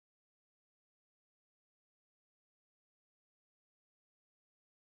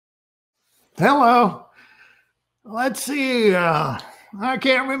Hello. Let's see. I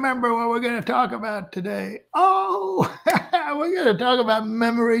can't remember what we're going to talk about today. Oh, we're going to talk about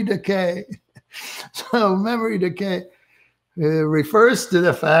memory decay. So memory decay refers to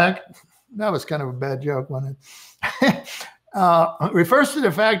the fact, that was kind of a bad joke, wasn't it? Refers to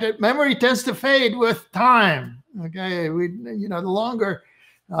the fact that memory tends to fade with time. Okay, the longer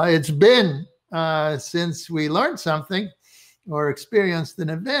it's been since we learned something or experienced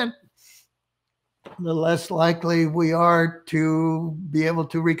an event, the less likely we are to be able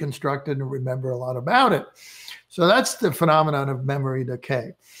to reconstruct it and remember a lot about it. So that's the phenomenon of memory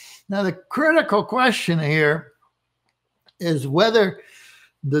decay. Now, the critical question here is whether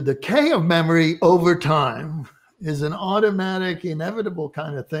the decay of memory over time is an automatic, inevitable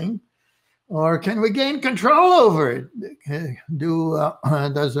kind of thing, or can we gain control over it?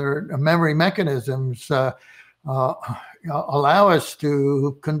 Does our memory mechanisms allow us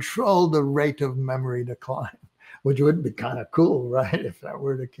to control the rate of memory decline, which would be kind of cool, right, if that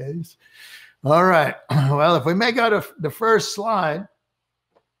were the case. All right. Well, if we may go to the first slide,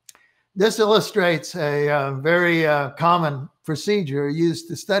 this illustrates a very common procedure used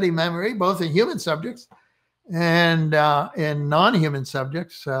to study memory, both in human subjects and in non-human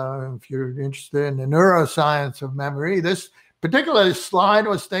subjects. If you're interested in the neuroscience of memory, this particular slide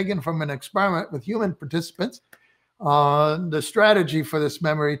was taken from an experiment with human participants. The strategy for this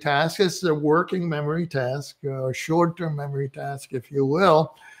memory task is a working memory task, or short-term memory task, if you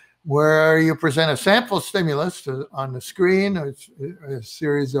will, where you present a sample stimulus on the screen, a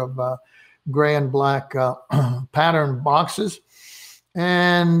series of gray and black pattern boxes.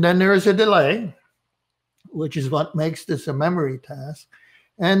 And then there is a delay, which is what makes this a memory task.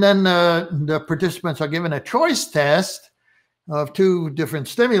 And then the participants are given a choice test of two different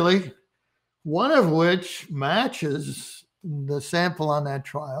stimuli, one of which matches the sample on that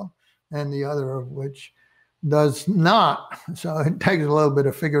trial and the other of which does not. So it takes a little bit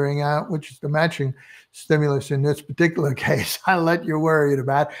of figuring out which is the matching stimulus in this particular case. I'll let you worry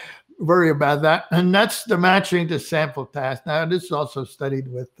about that. And that's the matching to sample task. Now, this is also studied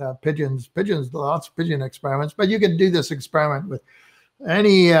with pigeons. Pigeons, lots of pigeon experiments, but you can do this experiment with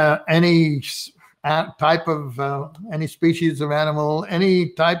any type of any species of animal, any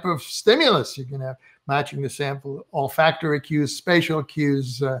type of stimulus. You can have matching the sample, olfactory cues, spatial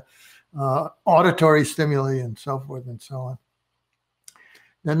cues, auditory stimuli, and so forth and so on.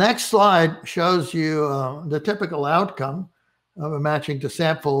 The next slide shows you the typical outcome of a matching to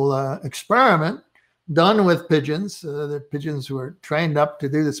sample experiment done with pigeons. The pigeons were trained up to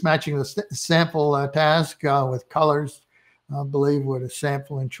do this matching the sample task with colors, I believe, with a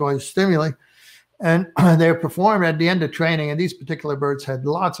sample and choice stimuli. And they're performed at the end of training. And these particular birds had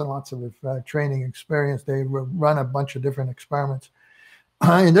lots and lots of training experience. They run a bunch of different experiments.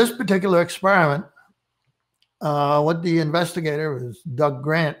 In this particular experiment, what the investigator was Doug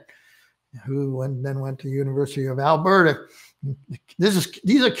Grant, who then went to the University of Alberta.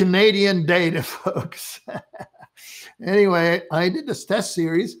 These are Canadian data, folks. Anyway, I did this test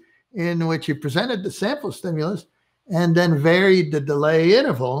series in which he presented the sample stimulus and then varied the delay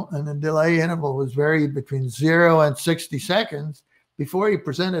interval. And the delay interval was varied between 0 and 60 seconds before he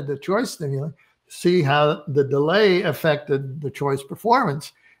presented the choice stimuli to see how the delay affected the choice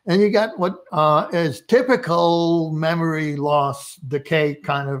performance. And you got what is typical memory loss decay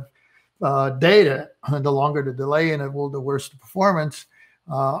kind of data. The longer the delay interval, the worse the performance.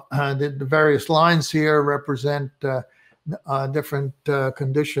 The various lines here represent different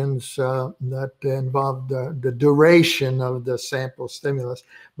conditions that involve the duration of the sample stimulus.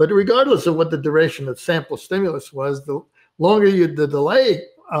 But regardless of what the duration of sample stimulus was, the longer the delay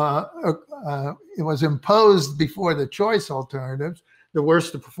it was imposed before the choice alternatives, the worse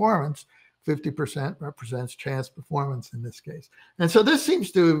the performance. 50% represents chance performance in this case. And so this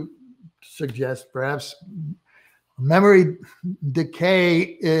seems to suggest perhaps memory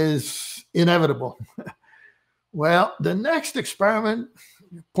decay is inevitable. Well, the next experiment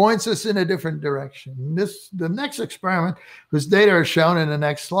points us in a different direction. The next experiment, whose data are shown in the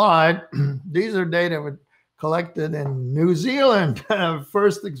next slide, these are data collected in New Zealand.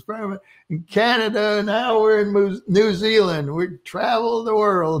 First experiment in Canada, now we're in New Zealand. We travel the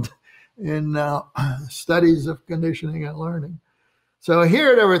world in studies of conditioning and learning. So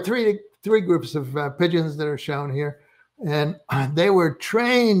here there were three groups of pigeons that are shown here, and they were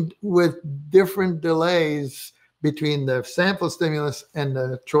trained with different delays between the sample stimulus and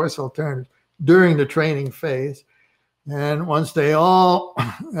the choice alternative during the training phase. And once they all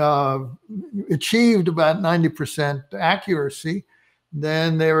achieved about 90% accuracy,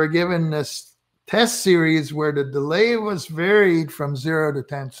 then they were given this test series where the delay was varied from 0 to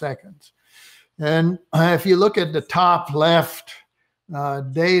 10 seconds. And if you look at the top left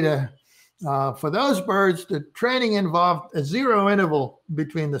data, for those birds, the training involved a zero interval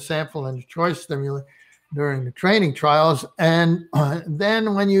between the sample and the choice stimuli during the training trials. And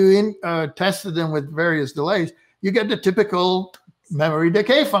then when you tested them with various delays, you get the typical memory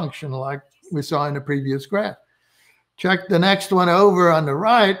decay function like we saw in the previous graph. Check the next one over on the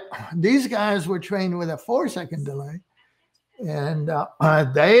right. These guys were trained with a 4-second delay, and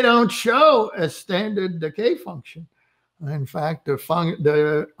they don't show a standard decay function. In fact,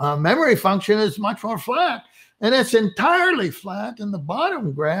 the memory function is much more flat, and it's entirely flat in the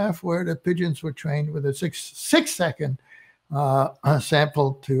bottom graph where the pigeons were trained with a 6-second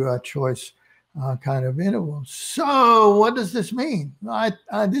sample to choice kind of interval. So what does this mean?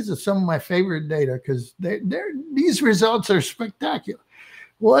 These are some of my favorite data because these results are spectacular.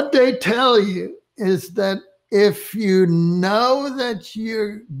 What they tell you is that if you know that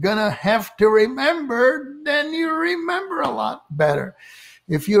you're going to have to remember, then you remember a lot better.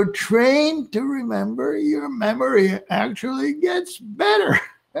 If you're trained to remember, your memory actually gets better.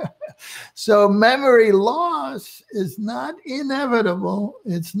 So memory loss is not inevitable.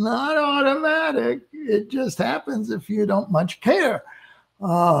 It's not automatic. It just happens if you don't much care.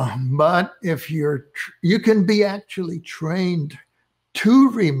 But if you can be actually trained to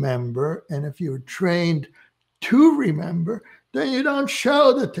remember, and if you're trained to remember, then you don't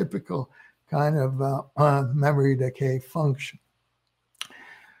show the typical kind of memory decay function.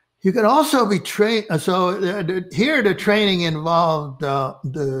 You can also be trained. So here the training involved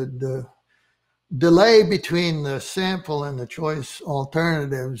the delay between the sample and the choice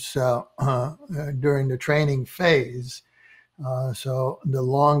alternatives during the training phase. So the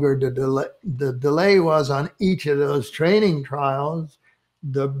longer the delay was on each of those training trials,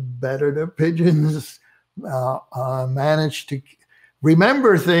 the better the pigeons managed to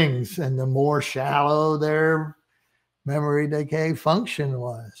remember things, and the more shallow their memory decay function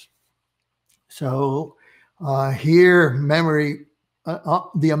was. So here memory,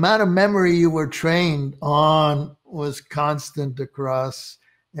 the amount of memory you were trained on was constant across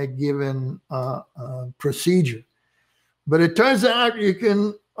a given procedure. But it turns out you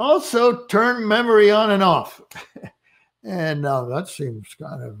can also turn memory on and off. And now that seems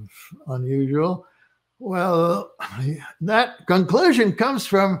kind of unusual. Well, that conclusion comes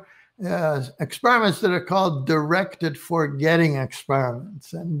from experiments that are called directed forgetting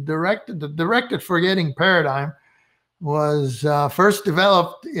experiments. And the directed forgetting paradigm was first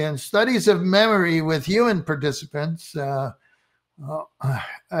developed in studies of memory with human participants, in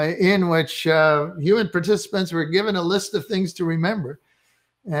which human participants were given a list of things to remember.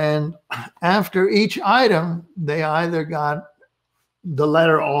 And after each item, they either got the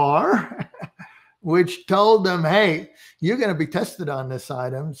letter R, which told them, hey, you're going to be tested on this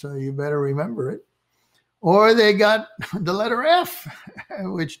item, so you better remember it. Or they got the letter F,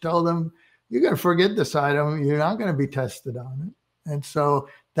 which told them, you're going to forget this item, you're not going to be tested on it. And so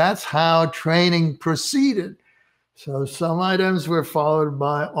that's how training proceeded. So some items were followed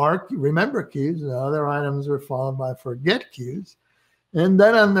by remember cues, and other items were followed by forget cues. And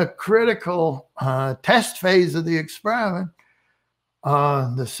then on the critical test phase of the experiment,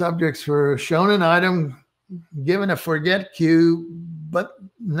 the subjects were shown an item, given a forget cue, but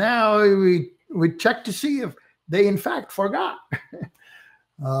now we check to see if they in fact forgot.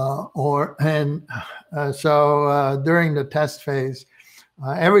 So during the test phase,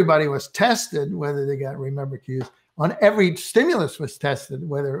 everybody was tested whether they got remember cues. On every stimulus was tested,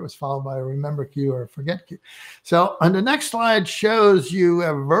 whether it was followed by a remember cue or a forget cue. So on the next slide shows you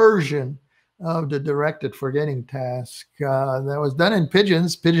a version of the directed forgetting task that was done in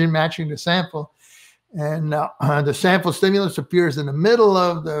pigeons, pigeon matching the sample. And the sample stimulus appears in the middle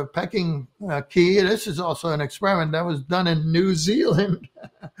of the pecking key. This is also an experiment that was done in New Zealand.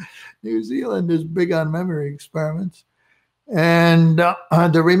 New Zealand is big on memory experiments. And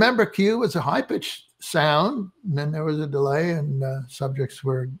the remember cue was a high-pitched sound, and then there was a delay, and subjects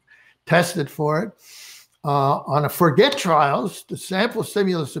were tested for it. On a forget trials, the sample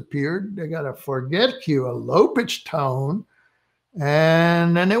stimulus appeared. They got a forget cue, a low-pitched tone,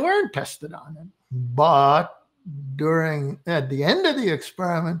 and then they weren't tested on it. But at the end of the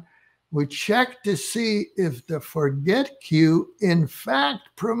experiment, we checked to see if the forget cue in fact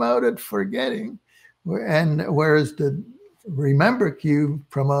promoted forgetting, and whereas the remember cue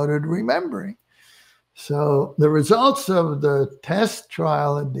promoted remembering. So the results of the test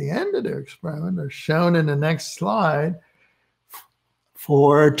trial at the end of the experiment are shown in the next slide.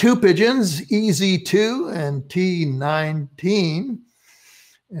 For two pigeons, EZ2 and T19,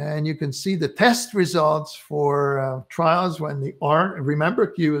 and you can see the test results for trials when the remember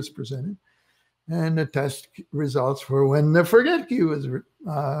cue is presented. And the test results were when the forget cue was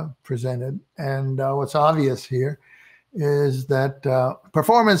presented. And what's obvious here is that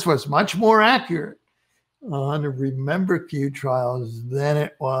performance was much more accurate on remember cue trials than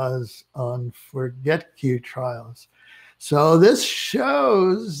it was on forget cue trials. So this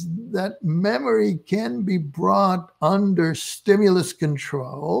shows that memory can be brought under stimulus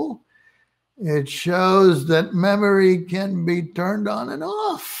control. It shows that memory can be turned on and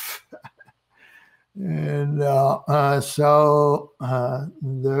off. And so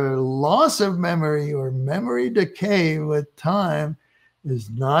the loss of memory or memory decay with time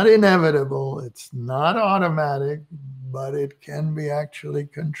is not inevitable. It's not automatic, but it can be actually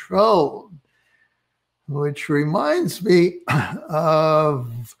controlled. Which reminds me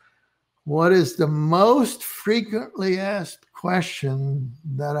of what is the most frequently asked question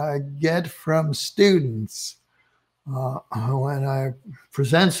that I get from students when I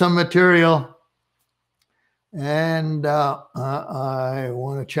present some material. And I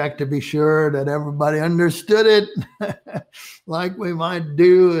want to check to be sure that everybody understood it, like we might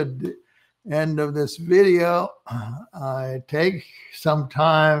do at the end of this video. I take some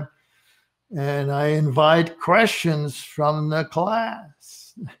time and I invite questions from the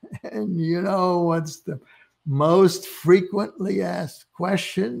class. And you know what's the most frequently asked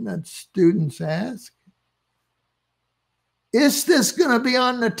question that students ask? Is this going to be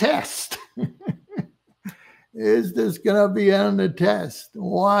on the test? Is this going to be on the test?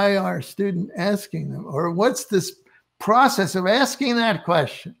 Why are students asking them? Or what's this process of asking that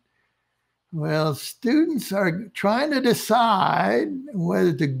question? Well, students are trying to decide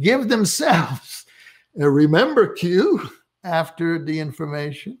whether to give themselves a remember cue after the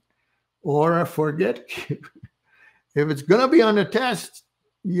information or a forget cue. If it's going to be on the test,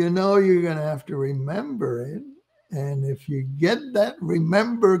 you know you're going to have to remember it. And if you get that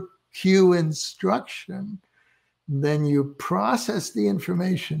remember cue instruction, then you process the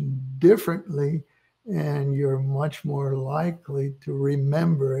information differently and you're much more likely to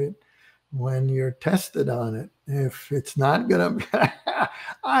remember it when you're tested on it. If it's not going to be,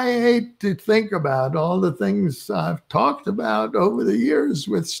 I hate to think about all the things I've talked about over the years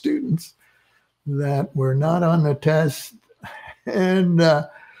with students that were not on the test, and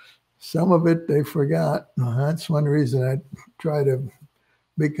some of it they forgot. That's one reason I try to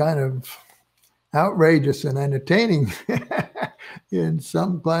be kind of outrageous and entertaining in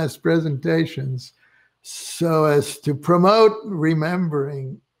some class presentations so as to promote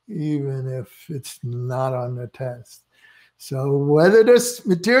remembering even if it's not on the test. So whether this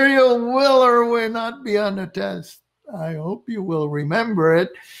material will or will not be on the test, I hope you will remember it,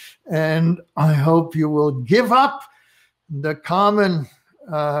 and I hope you will give up the common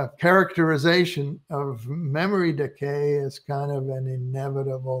characterization of memory decay as kind of an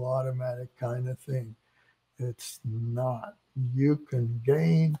inevitable automatic kind of thing. It's not. You can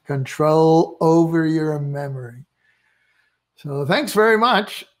gain control over your memory. So thanks very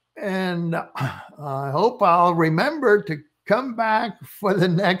much. And I hope I'll remember to come back for the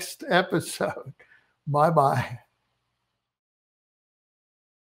next episode. Bye-bye.